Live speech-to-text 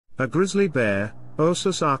A grizzly bear,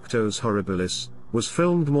 Ursus arctos horribilis, was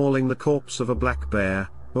filmed mauling the corpse of a black bear,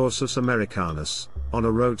 Ursus americanus, on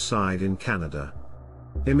a roadside in Canada.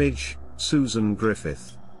 Image, Susan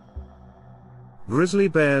Griffith. Grizzly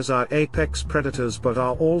bears are apex predators but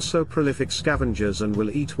are also prolific scavengers and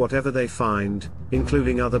will eat whatever they find,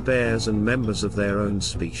 including other bears and members of their own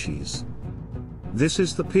species. This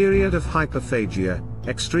is the period of hyperphagia,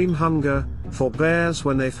 extreme hunger, for bears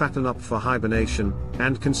when they fatten up for hibernation,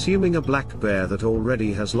 and consuming a black bear that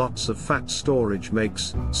already has lots of fat storage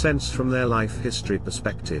makes sense from their life history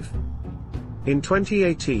perspective. In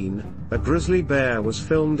 2018, a grizzly bear was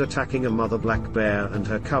filmed attacking a mother black bear and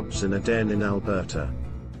her cubs in a den in Alberta.